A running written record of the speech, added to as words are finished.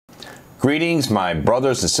Greetings, my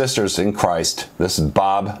brothers and sisters in Christ. This is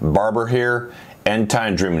Barber here,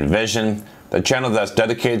 Endtime Dream and Vision, the channel that's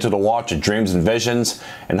dedicated to the watch of dreams and visions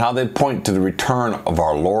and how they point to the return of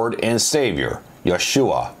our Lord and Savior,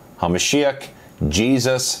 Yeshua HaMashiach,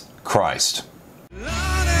 Jesus Christ.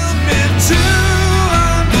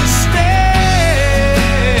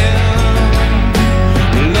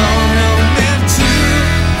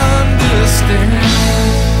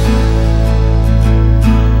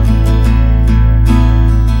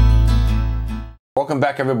 Welcome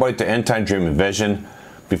back, everybody, to Endtime Dream and Vision.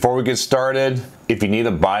 Before we get started, if you need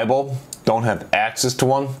a Bible, don't have access to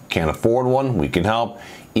one, can't afford one, we can help.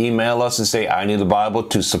 Email us and say, I need a Bible,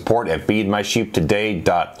 to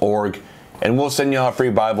support@feedmysheeptoday.org, and we'll send you a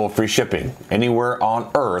free Bible, free shipping, anywhere on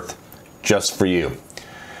earth, just for you.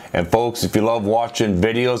 And folks, if you love watching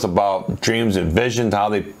videos about dreams and visions, how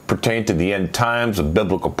they pertain to the end times of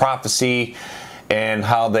biblical prophecy, and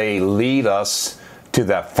how they lead us to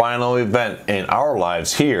that final event in our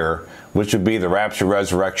lives here, which would be the Rapture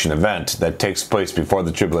Resurrection event that takes place before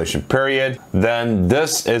the tribulation period, then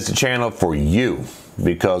this is the channel for you,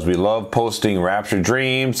 because we love posting rapture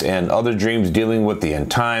dreams and other dreams dealing with the end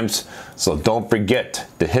times. So don't forget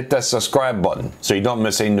to hit that subscribe button so you don't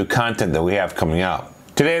miss any new content that we have coming out.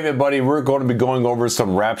 Today, everybody, we're going to be going over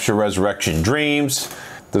some Rapture Resurrection dreams.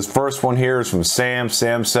 This first one here is from Sam.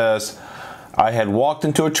 Sam says, I had walked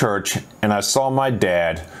into a church and I saw my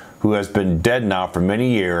dad, who has been dead now for many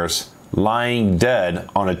years, lying dead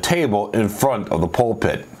on a table in front of the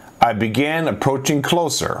pulpit. I began approaching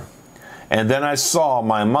closer, and then I saw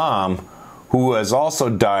my mom, who has also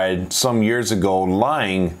died some years ago,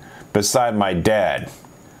 lying beside my dad.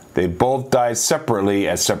 They both died separately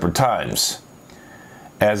at separate times.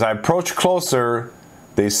 As I approached closer,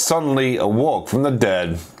 they suddenly awoke from the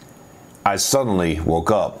dead. I suddenly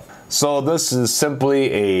woke up. So this is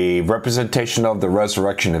simply a representation of the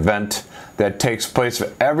resurrection event that takes place for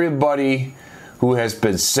everybody who has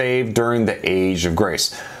been saved during the age of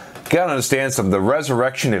grace. You gotta understand something, the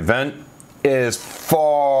resurrection event is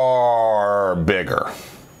far bigger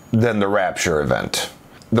than the rapture event.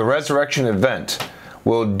 The resurrection event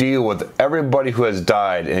will deal with everybody who has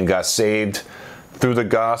died and got saved through the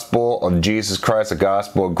gospel of Jesus Christ, the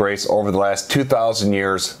gospel of grace, over the last 2,000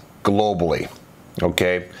 years globally.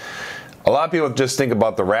 Okay? A lot of people just think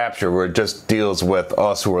about the rapture where it just deals with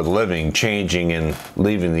us who are living, changing, and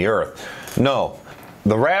leaving the earth. No,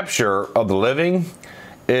 the rapture of the living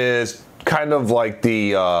is kind of like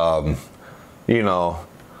the,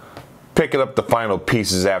 picking up the final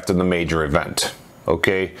pieces after the major event.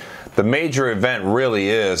 Okay? The major event really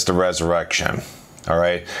is the resurrection. All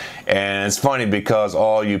right? And it's funny because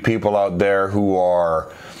all you people out there who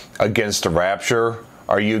are against the rapture,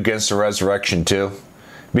 are you against the resurrection too?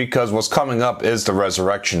 Because what's coming up is the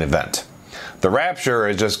resurrection event. The rapture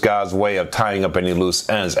is just God's way of tying up any loose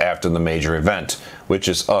ends after the major event, which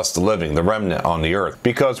is us, the living, the remnant on the earth.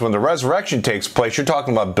 Because when the resurrection takes place, you're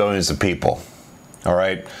talking about billions of people. All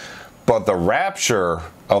right? But the rapture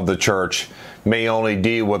of the church may only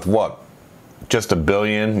deal with what? Just a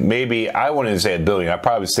billion? Maybe, I wouldn't even say a billion. I'd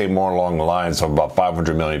probably say more along the lines of about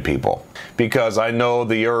 500 million people. Because I know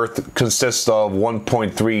the earth consists of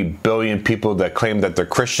 1.3 billion people that claim that they're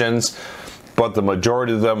Christians, but the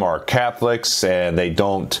majority of them are Catholics and they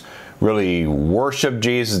don't really worship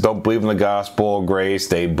Jesus, don't believe in the gospel of grace.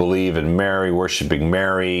 They believe in Mary, worshiping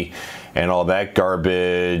Mary, and all that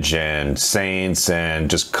garbage, and saints, and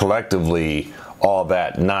just collectively all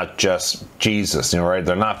that, not just Jesus, right?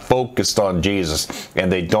 They're not focused on Jesus,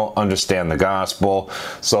 and they don't understand the gospel.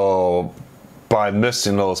 So by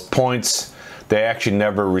missing those points, they actually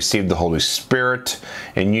never received the Holy Spirit,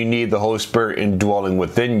 and you need the Holy Spirit indwelling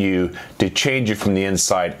within you to change you from the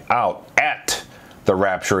inside out at the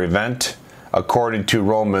rapture event, according to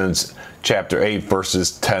Romans chapter 8,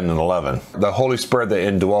 verses 10 and 11. The Holy Spirit that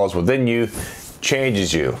indwells within you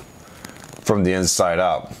changes you from the inside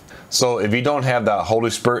out. So if you don't have that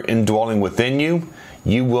Holy Spirit indwelling within you,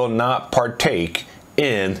 you will not partake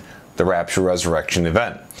in the rapture resurrection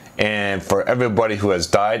event. And for everybody who has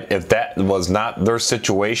died, if that was not their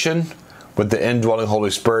situation with the indwelling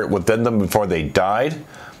Holy Spirit within them before they died,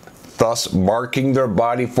 thus marking their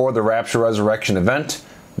body for the rapture resurrection event,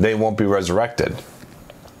 they won't be resurrected.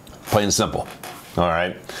 Plain and simple. All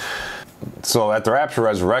right. So at the rapture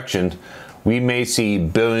resurrection, we may see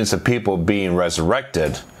billions of people being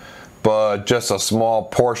resurrected, but just a small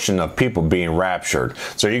portion of people being raptured.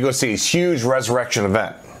 So you're going to see a huge resurrection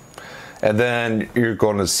event, and then you're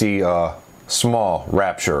going to see a small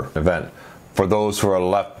rapture event. for those who are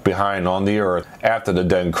left behind on the earth after the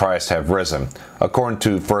dead in Christ have risen. According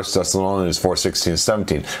to 1 Thessalonians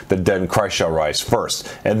 4:16-17, the dead in Christ shall rise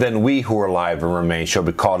first, and then we who are alive and remain shall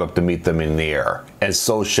be caught up to meet them in the air, and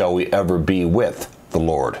so shall we ever be with the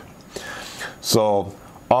Lord. So,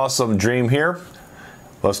 awesome dream here.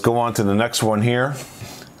 Let's go on to the next one here.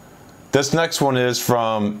 This next one is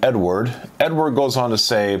from Edward. Edward goes on to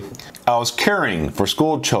say, I was caring for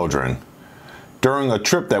school children during a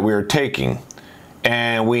trip that we were taking,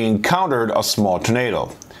 and we encountered a small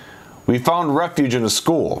tornado. We found refuge in the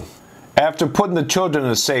school. After putting the children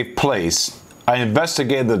in a safe place, I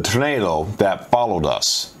investigated the tornado that followed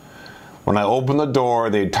us. When I opened the door,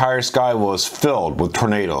 the entire sky was filled with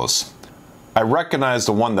tornadoes. I recognized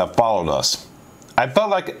the one that followed us. I felt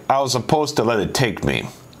like I was supposed to let it take me,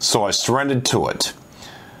 so I surrendered to it.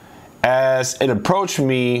 As it approached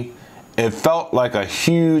me, it felt like a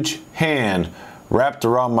huge hand wrapped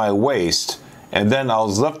around my waist, and then I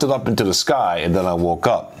was lifted up into the sky, and then I woke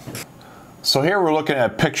up. So here we're looking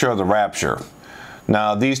at a picture of the rapture.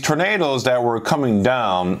 Now these tornadoes that were coming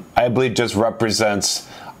down, I believe just represents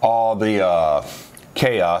all the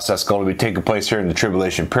chaos that's going to be taking place here in the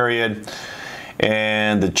tribulation period.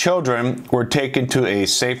 And the children were taken to a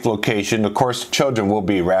safe location. Of course, children will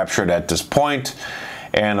be raptured at this point.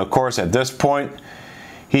 And of course, at this point,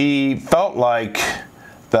 he felt like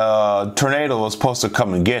the tornado was supposed to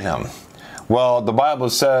come and get him. Well, the Bible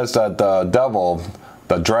says that the devil,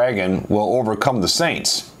 the dragon, will overcome the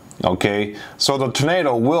saints. Okay, so the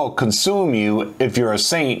tornado will consume you if you're a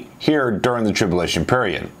saint here during the tribulation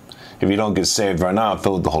period. If you don't get saved right now,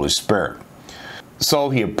 filled with the Holy Spirit.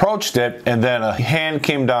 So he approached it, and then a hand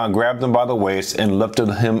came down, grabbed him by the waist, and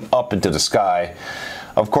lifted him up into the sky.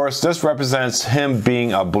 Of course, this represents him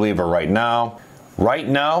being a believer right now. Right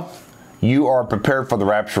now, you are prepared for the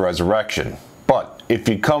rapture resurrection. But if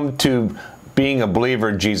you come to being a believer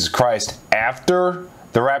in Jesus Christ after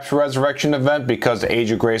the rapture resurrection event, because the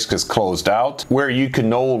age of grace is closed out, where you can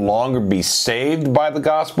no longer be saved by the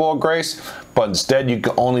gospel of grace, but instead you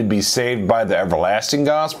can only be saved by the everlasting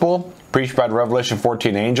gospel, preached by the Revelation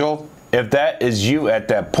 14 angel. If that is you at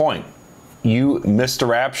that point, you missed the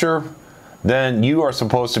rapture, then you are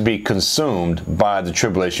supposed to be consumed by the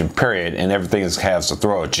tribulation period, and everything has to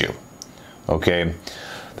throw at you. Okay,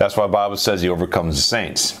 that's why the Bible says he overcomes the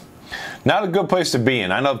saints. Not a good place to be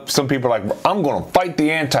in. I know some people are like, I'm going to fight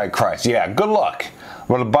the Antichrist. Yeah, good luck.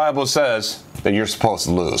 Well, the Bible says that you're supposed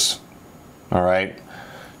to lose. All right?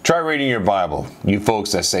 Try reading your Bible, you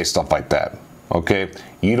folks that say stuff like that. Okay?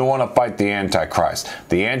 You don't want to fight the Antichrist.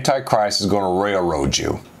 The Antichrist is going to railroad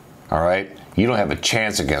you. All right? You don't have a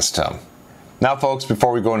chance against him. Now, folks,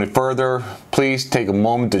 before we go any further, please take a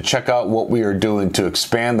moment to check out what we are doing to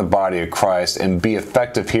expand the body of Christ and be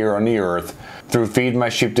effective here on the earth through Feed My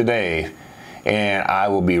Sheep Today, and I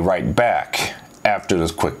will be right back after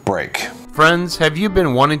this quick break. Friends, have you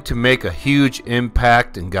been wanting to make a huge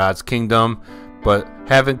impact in God's kingdom, but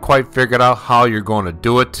haven't quite figured out how you're going to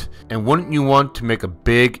do it? And wouldn't you want to make a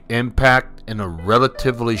big impact in a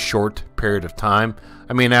relatively short period of time?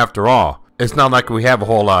 I mean, after all, it's not like we have a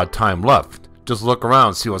whole lot of time left. Just look around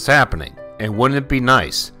and see what's happening. And wouldn't it be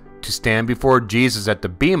nice to stand before Jesus at the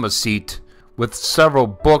Bema seat with several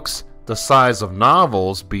books the size of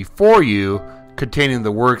novels before you, containing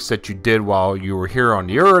the works that you did while you were here on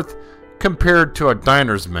the earth, compared to a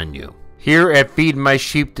diner's menu? Here at Feed My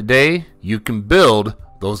Sheep Today, you can build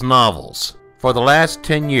those novels. For the last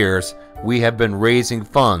 10 years, we have been raising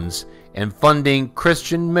funds and funding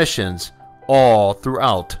Christian missions all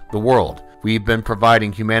throughout the world. We've been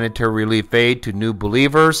providing humanitarian relief aid to new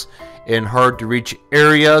believers in hard-to-reach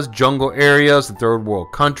areas, jungle areas, and third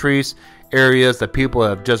world countries, areas that people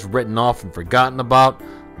have just written off and forgotten about.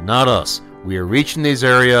 Not us. We are reaching these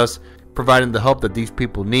areas, providing the help that these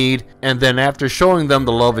people need, and then after showing them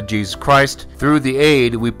the love of Jesus Christ through the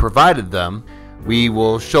aid we provided them, we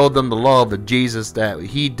will show them the love of Jesus that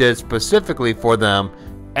he did specifically for them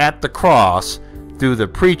at the cross through the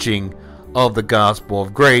preaching of the gospel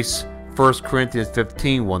of grace, 1 Corinthians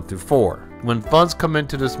 15, 1-4. When funds come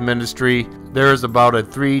into this ministry, there is about a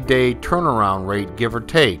 3-day turnaround rate, give or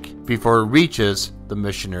take, before it reaches the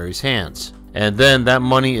missionaries' hands. And then that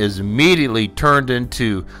money is immediately turned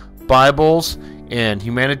into Bibles and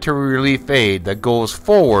humanitarian relief aid that goes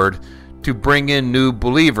forward to bring in new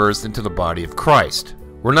believers into the body of Christ.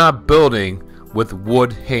 We're not building with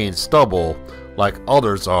wood, hay, and stubble like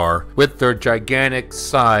others are with their gigantic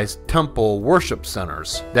sized temple worship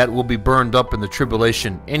centers that will be burned up in the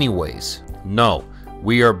tribulation anyways. No,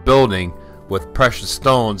 we are building with precious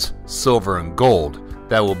stones, silver and gold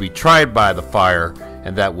that will be tried by the fire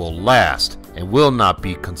and that will last and will not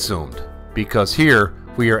be consumed. because here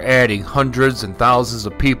we are adding hundreds and thousands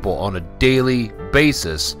of people on a daily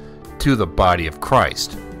basis to the body of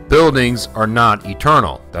Christ. Buildings are not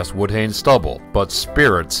eternal, that's wood, hay, and stubble, but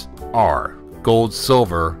spirits are. Gold,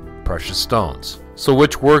 silver, precious stones. So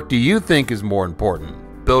which work do you think is more important?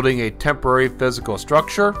 Building a temporary physical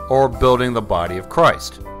structure or building the body of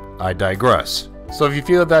Christ? I digress. So if you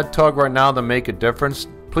feel that tug right now to make a difference,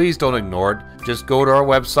 please don't ignore it. Just go to our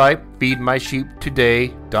website,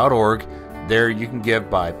 feedmysheeptoday.org. There you can give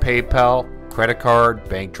by PayPal, credit card,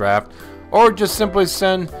 bank draft, or just simply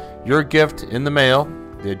send your gift in the mail.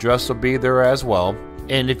 The address will be there as well.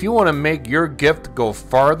 And if you want to make your gift go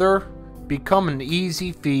farther, become an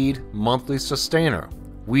Easy Feed monthly sustainer.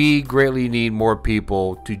 We greatly need more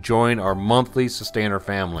people to join our monthly sustainer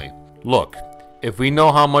family. Look, if we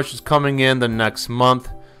know how much is coming in the next month,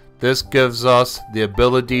 this gives us the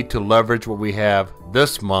ability to leverage what we have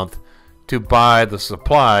this month to buy the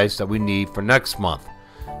supplies that we need for next month.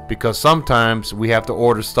 Because sometimes we have to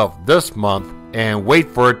order stuff this month and wait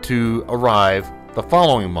for it to arrive the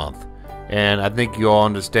following month. And I think you all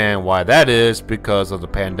understand why that is, because of the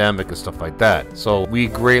pandemic and stuff like that. So we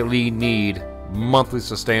greatly need monthly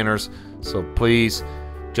sustainers. So please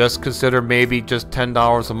just consider maybe just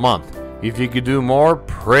 $10 a month. If you could do more,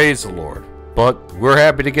 praise the Lord. But we're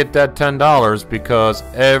happy to get that $10 because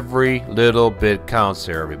every little bit counts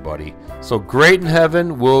here, everybody. So great in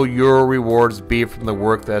heaven will your rewards be from the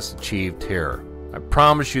work that's achieved here. I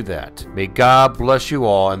promise you that. May God bless you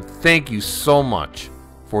all, and thank you so much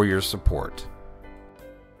for your support.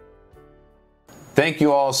 Thank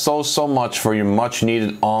you all so much for your much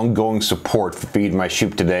needed ongoing support for Feed My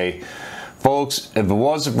Sheep Today. Folks, if it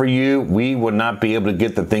wasn't for you, we would not be able to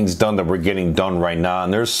get the things done that we're getting done right now.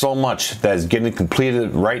 And there's so much that is getting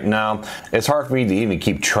completed right now. It's hard for me to even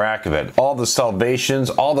keep track of it. All the salvations,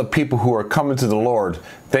 all the people who are coming to the Lord,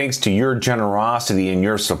 thanks to your generosity and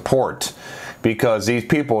your support. Because these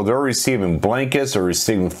people, they're receiving blankets, they're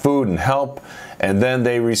receiving food and help, and then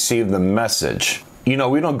they receive the message. You know,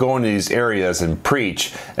 we don't go into these areas and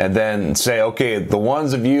preach and then say, okay, the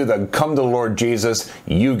ones of you that come to the Lord Jesus,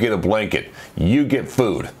 you get a blanket, you get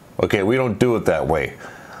food. Okay, we don't do it that way.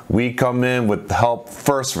 We come in with help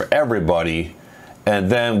first for everybody, and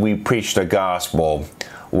then we preach the gospel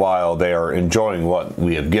while they are enjoying what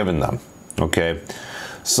we have given them. Okay,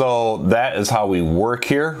 so that is how we work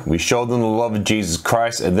here. We show them the love of Jesus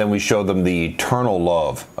Christ, and then we show them the eternal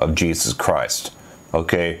love of Jesus Christ.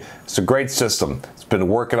 Okay, it's a great system. It's been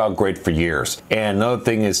working out great for years. And another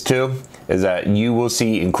thing is too, is that you will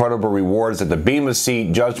see incredible rewards at the Bema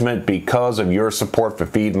Seat judgment because of your support for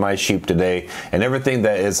Feed My Sheep Today and everything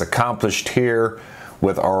that is accomplished here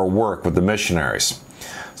with our work with the missionaries.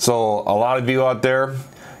 So a lot of you out there,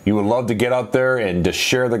 you would love to get out there and just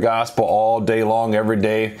share the gospel all day long, every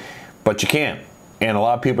day, but you can't. And a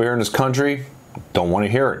lot of people here in this country don't want to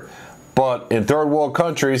hear it. But in third world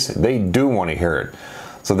countries, they do want to hear it.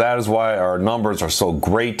 So that is why our numbers are so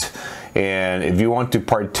great. And if you want to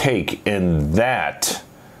partake in that,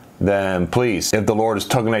 then please, if the Lord is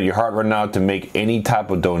tugging at your heart right now to make any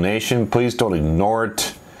type of donation, please don't ignore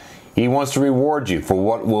it. He wants to reward you for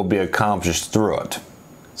what will be accomplished through it.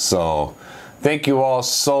 So thank you all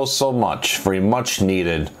so much for your much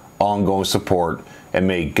needed ongoing support, and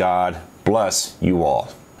may God bless you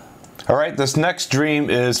all. All right, this next dream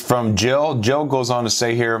is from Jill. Jill goes on to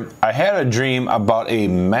say here, I had a dream about a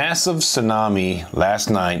massive tsunami last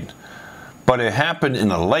night, but it happened in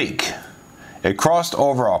a lake. It crossed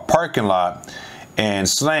over a parking lot and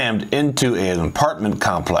slammed into an apartment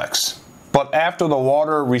complex. But after the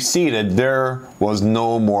water receded, there was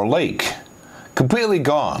no more lake. Completely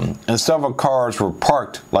gone, and several cars were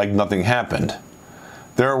parked like nothing happened.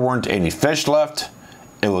 There weren't any fish left.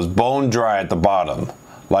 It was bone dry at the bottom,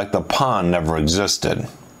 like the pond never existed.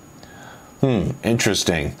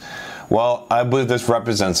 Interesting. Well, I believe this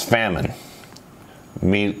represents famine.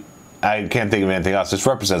 I can't think of anything else. This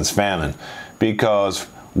represents famine because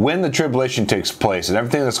when the tribulation takes place and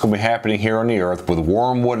everything that's going to be happening here on the earth with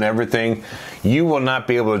wormwood and everything, you will not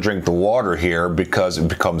be able to drink the water here because it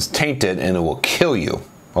becomes tainted and it will kill you.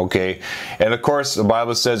 Okay? And of course, the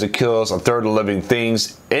Bible says it kills a third of living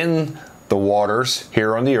things in the waters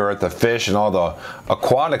here on the earth, the fish and all the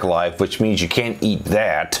aquatic life, which means you can't eat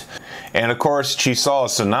that. And of course, she saw a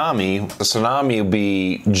tsunami. The tsunami will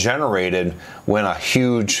be generated when a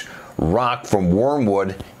huge rock from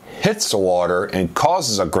wormwood hits the water and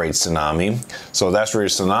causes a great tsunami. So that's where your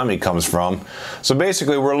tsunami comes from. So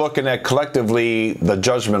basically, we're looking at collectively the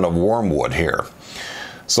judgment of wormwood here.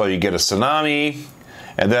 So you get a tsunami,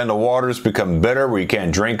 and then the waters become bitter where you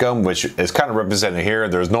can't drink them, which is kind of represented here.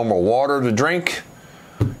 There's no more water to drink.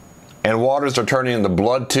 And waters are turning into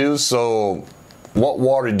blood too, so what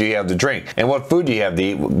water do you have to drink? And what food do you have to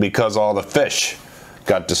eat, because all the fish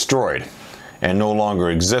got destroyed and no longer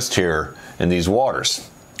exist here in these waters?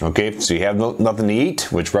 Okay, so you have nothing to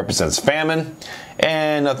eat, which represents famine,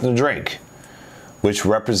 and nothing to drink, which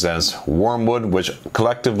represents wormwood, which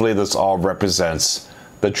collectively this all represents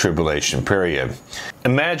the tribulation period.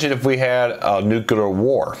 Imagine if we had a nuclear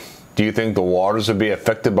war. Do you think the waters would be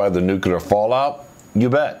affected by the nuclear fallout? You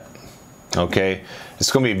bet. Okay, it's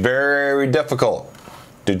going to be very difficult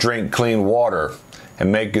to drink clean water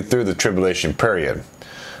and make it through the tribulation period.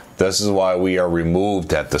 This is why we are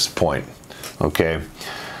removed at this point. Okay,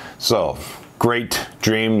 so great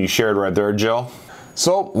dream you shared right there, Jill.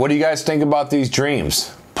 So what do you guys think about these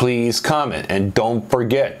dreams? Please comment, and don't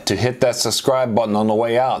forget to hit that subscribe button on the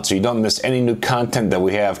way out so you don't miss any new content that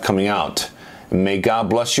we have coming out. And may God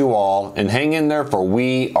bless you all, and hang in there, for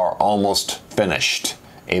we are almost finished.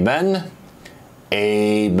 Amen.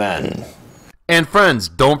 Amen. And friends,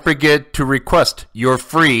 don't forget to request your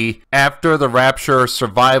free After the Rapture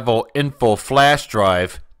Survival Info Flash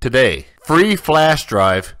Drive today. Free flash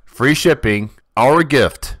drive, free shipping, our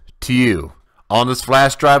gift to you. On this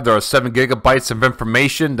flash drive, there are 7 gigabytes of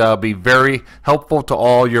information that will be very helpful to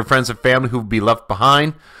all your friends and family who will be left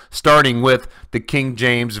behind, starting with the King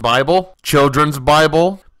James Bible, Children's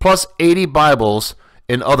Bible, plus 80 Bibles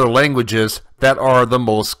in other languages that are the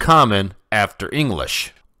most common after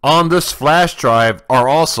English. On this flash drive are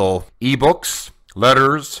also ebooks,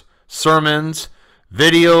 letters, sermons,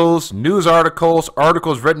 videos, news articles,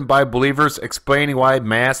 articles written by believers explaining why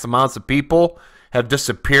mass amounts of people have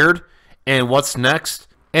disappeared and what's next,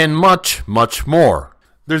 and much, much more.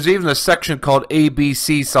 There's even a section called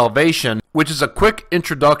ABC Salvation, which is a quick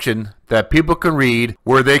introduction that people can read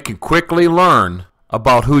where they can quickly learn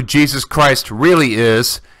about who Jesus Christ really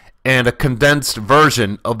is, and a condensed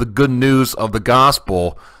version of the good news of the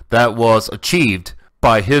gospel that was achieved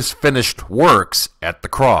by his finished works at the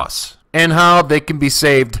cross, and how they can be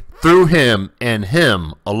saved through him and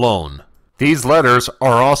him alone. These letters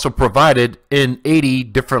are also provided in 80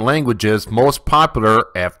 different languages, most popular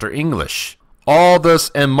after English. All this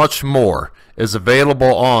and much more is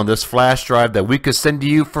available on this flash drive that we could send to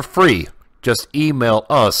you for free. Just email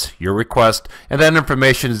us your request, and that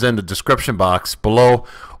information is in the description box below,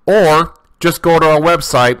 or just go to our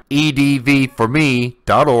website,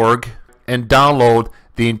 edvforme.org, and download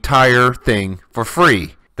the entire thing for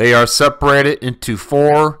free. They are separated into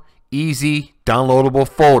 4 easy downloadable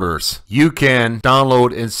folders you can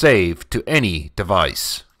download and save to any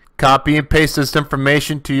device. Copy and paste this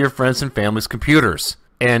information to your friends and family's computers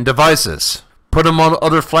and devices. Put them on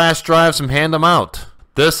other flash drives and hand them out.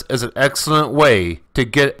 This is an excellent way to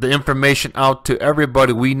get the information out to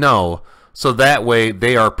everybody we know, so that way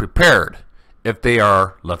they are prepared if they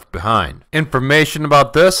are left behind. Information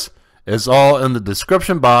about this is all in the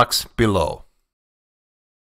description box below.